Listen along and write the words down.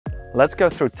Let's go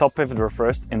through top pivot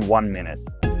reversed in 1 minute.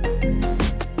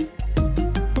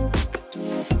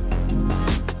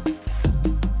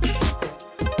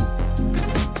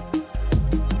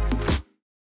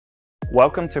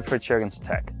 Welcome to FritsJurgens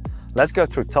Tech. Let's go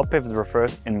through top pivot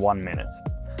reversed in 1 minute.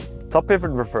 Top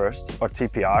pivot reversed, or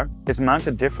TPR, is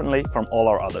mounted differently from all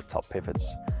our other top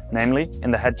pivots, namely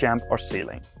in the head jamb or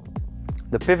ceiling.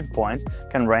 The pivot point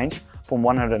can range from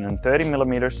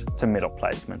 130mm to middle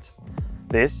placement.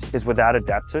 This is without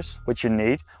adapters, which you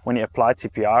need when you apply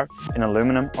TPR in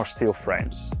aluminum or steel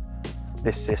frames.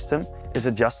 This system is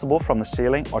adjustable from the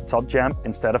ceiling or top jamb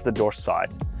instead of the door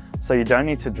side, so you don't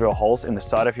need to drill holes in the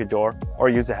side of your door or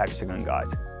use a hexagon guide.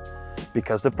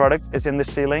 Because the product is in the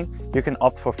ceiling, you can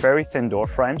opt for very thin door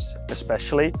frames,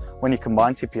 especially when you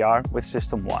combine TPR with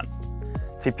System 1.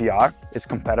 TPR is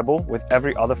compatible with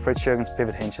every other FritsJurgens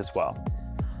pivot hinge as well.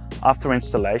 After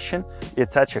installation, you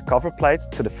attach a cover plate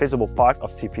to the visible part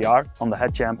of TPR on the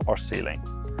head jamb or ceiling.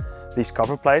 These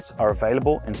cover plates are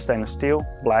available in stainless steel,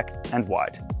 black and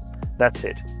white. That's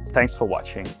it. Thanks for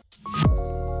watching.